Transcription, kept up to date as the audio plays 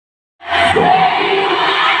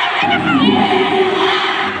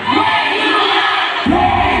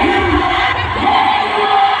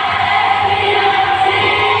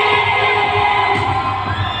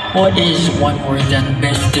What is one word that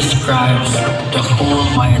best describes the whole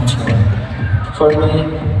Wyat tour? For me,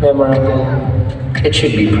 memorable. It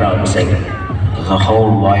should be promising. The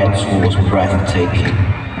whole Wyat tour was breathtaking.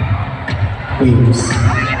 Waves.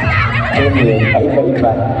 Alam mo yun,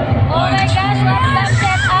 paiba-iba. Wyat tour is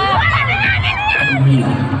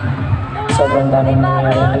unreal. Sobrang daming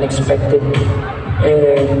nangyari, unexpected.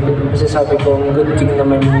 Masasabi ko, good thing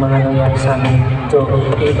naman yung mga nangyari sa amin to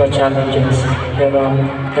iba challenges. Pero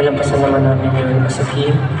nalampasan naman namin yun as a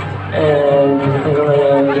team. And hanggang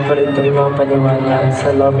ngayon, hindi pa rin kami makapaniwala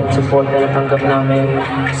sa love and support na natanggap namin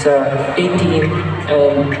sa 18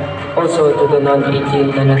 and also to the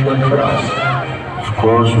non-18 na nandun for us. Of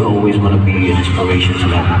course, we always want to be an inspiration sa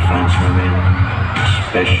lahat ng fans namin.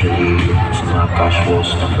 Especially sa mga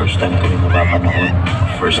casuals na first time kami mapapanood,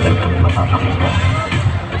 first time kami mapapakita.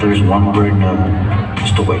 There's one word na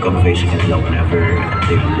gusto ko i-convey sa kanila whenever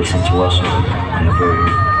they listen to us or whenever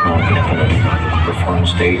pinapanood namin perform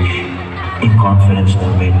stage. In confidence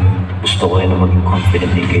namin, gusto ko rin na maging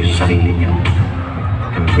confident din kayo sa sarili niyo.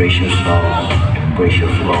 Embrace yourself, embrace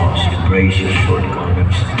your flaws, embrace your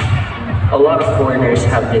shortcomings. A lot of foreigners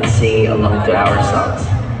have been singing along to our songs.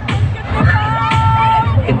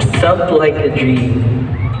 It felt like a dream.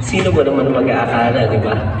 Sino ba naman mag-aakala, di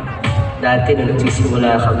ba? Dati nung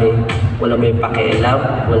nagsisimula kami, walang may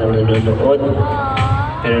pakialam, walang nanonood.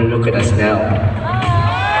 Pero look at us now.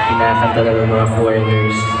 Kinakanta na ng mga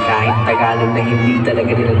foreigners kahit Tagalog na hindi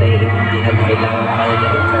talaga nila naiintindihan, kailangan pa nila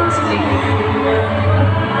i-translate.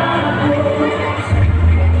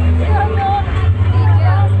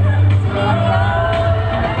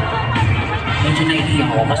 Medyo naiiyak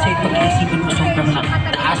ako kasi pag-iisipin mo sobrang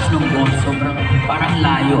taas ng goal, sobrang parang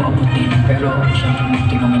layo abutin, pero syempre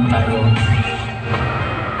magtulungan tayo.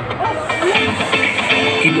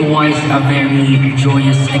 It was a very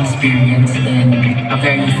joyous experience and a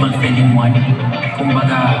very fulfilling one.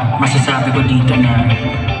 Kumbaga, masasabi ko dito na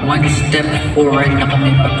one step forward na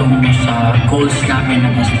kami patungo sa goals namin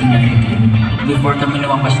ng SB19 before kami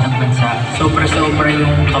lumabas ng bansa. Sobra-sobra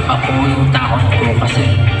yung kaba ko, yung takot ko kasi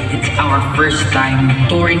it's our first time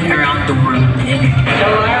touring around the world and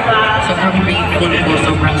sobrang grateful ko,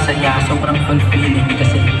 sobrang saya, sobrang fulfilling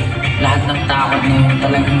kasi lahat ng takot na yun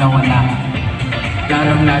talagang nawala.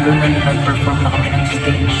 Lalong-lalo na nag-perform na kami ng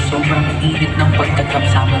stage, sobrang init ng pagtagap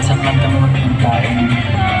sa amin sa bandang magpunta and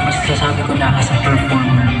mas sasabi ko na as a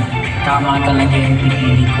performer, tama talaga yung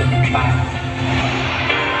pinili ko pa.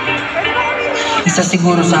 Isa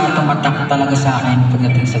siguro sa tumatak talaga sa akin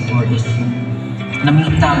pagdating sa tour is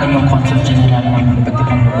na-meet namin yung concert general ng iba't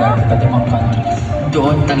ibang lugar, iba't ibang countries.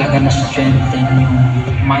 Doon talaga na-strengthen yung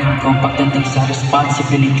mind ko pagdating sa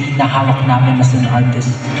responsibility na hawak namin as an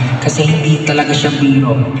artist. Kasi hindi talaga siya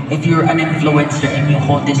biro. If you're an influencer and you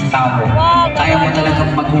hold this power, kaya mo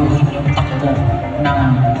talagang baguhin yung takbo ng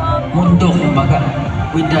mundo, kumbaga.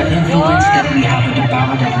 With the influence that we have, with the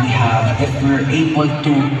power that we have, if we're able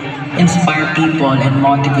to inspire people and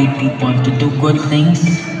motivate people to do good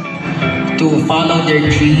things, to follow their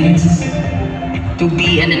dreams, to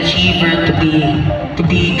be an achiever, to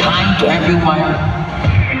be kind to everyone.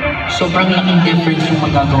 Sobrang laking difference yung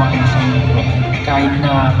magagawa ng sa mundo. Kahit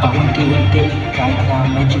na paunti-unti, kahit na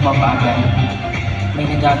medyo mabagal, may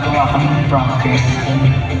nagagawa kaming progress and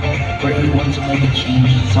we're able to make a change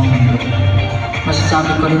sa mundo.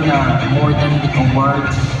 Masasabi ko rin na more than the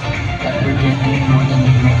awards that we're getting, more than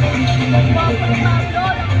the recognition that we're getting,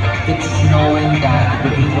 it's knowing that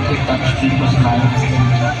we're able to touch people's lives and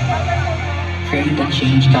create a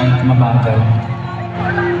change kahit mabagal.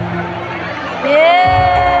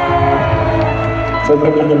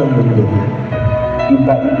 Sobrang laki ng mundo.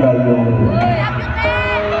 Iba-iba yung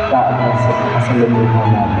tao na sa kasalamuhan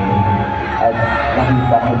namin. At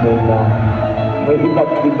nakita ko doon na may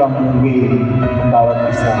iba't ibang way ng bawat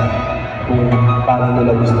isa kung paano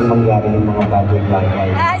nila gusto mangyari yung mga bagay-bagay.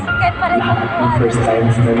 Lahat ng first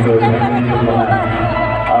times na doon namin yung mga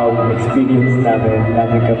experience namin.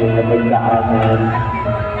 Dami kami napagdaanan.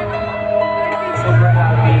 Super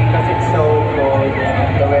happy because it's so cold.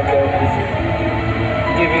 The weather is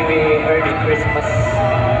giving me early Christmas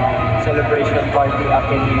celebration party up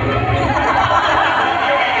in here.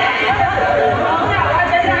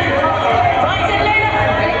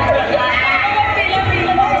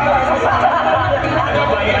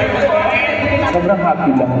 Sobrang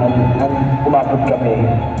happy lang nang umabot kami.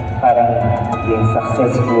 Parang yung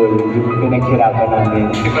successful, yung pinaghirapan namin.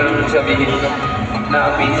 Hindi ko lang sabihin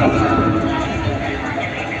na amazing siya.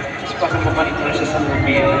 Tapos parang mabalik na siya sa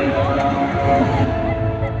movie.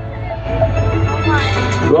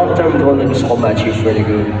 Long-term goal na gusto ko ma-achieve for the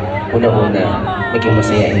group. Una-una, maging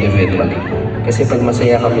masaya individually. Kasi pag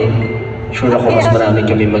masaya kami, sure ako mas marami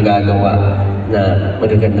kami magagawa na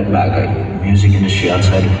magagandang bagay. Music industry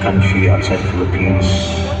outside of the country, outside the Philippines,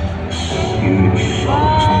 is huge.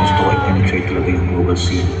 So, gusto ko i-penetrate talaga yung global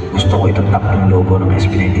scene. Gusto ko itatak yung logo ng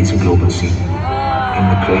SB19 sa global scene. And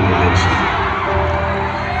mag-create a legacy.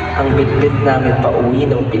 Ang bit-bit namin pa uwi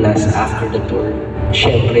ng Pinas after the tour,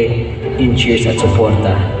 syempre, yung cheers at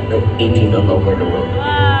suporta ng 18 all over the world.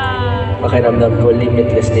 Pakiramdam ko,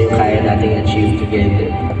 limitless na yung kaya nating achieve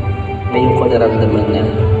together. Ngayon ko naramdaman na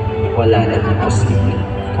wala nang imposible.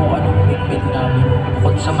 Kung anong bit-bit namin,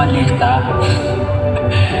 bukod sa maleta,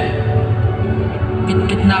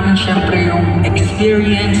 bit-bit namin syempre yung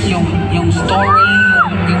experience, yung story,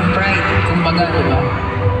 yung pride, kumbaga, diba?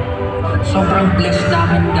 Sobrang blessed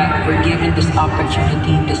namin that we're given this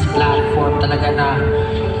opportunity, this platform talaga na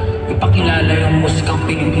ipakilala yung musikang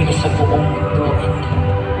Pilipino sa buong mundo. And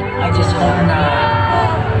I just hope na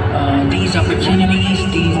these opportunities,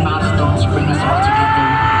 these milestones bring us all together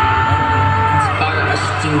and inspire us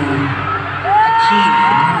to achieve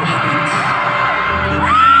new heights.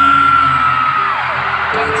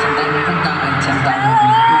 Kahit saan tayo napunta, kahit saan tayo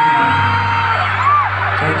magtungo,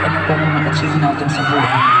 kahit ano pang ma-achieve natin sa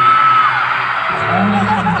buhay, only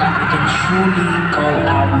thing that we can truly call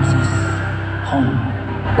ours is home.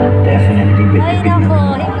 Definitely bit-bit Ay, namin nako,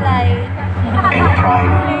 yung Iplay. and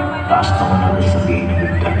pride. Taas na ko namin sabihin na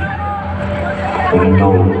we've done it. Even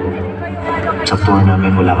though sa tour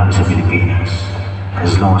namin wala kami sa Pilipinas,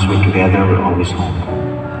 as long as we're together, we're always home.